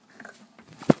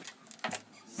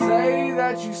way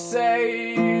that you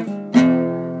save.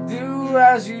 Do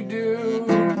as you do,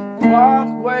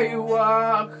 walk where you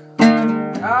walk,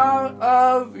 out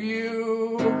of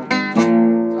you.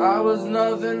 I was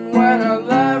nothing when I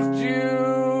left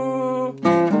you.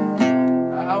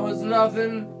 I was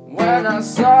nothing when I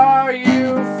saw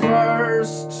you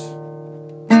first.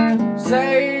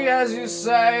 Say as you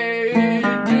say,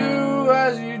 do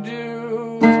as you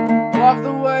do, walk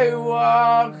the way you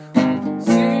walk,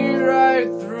 see right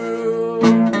through.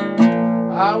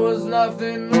 I was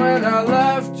nothing when I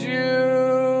left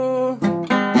you.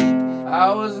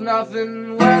 I was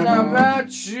nothing when I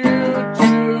met you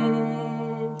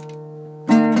too.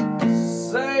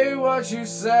 Say what you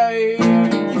say,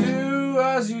 do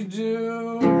as you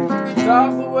do,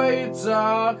 talk the way you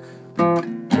talk,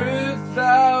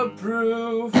 without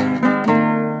proof.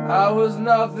 I was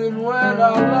nothing when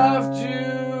I left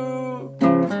you.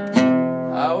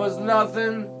 I was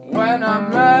nothing when I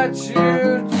met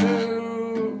you too.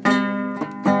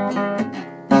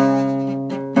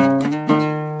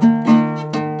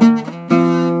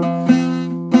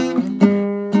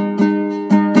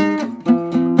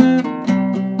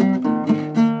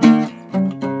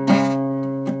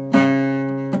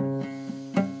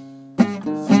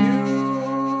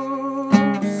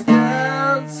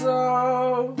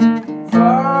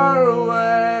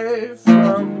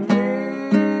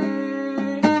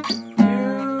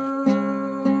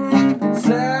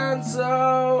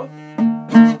 So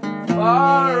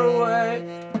far away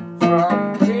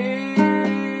from me.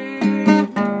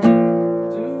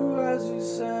 Do as you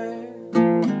say,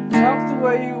 talk the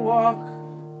way you walk,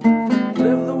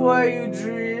 live the way you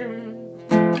dream.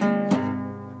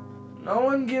 No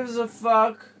one gives a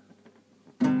fuck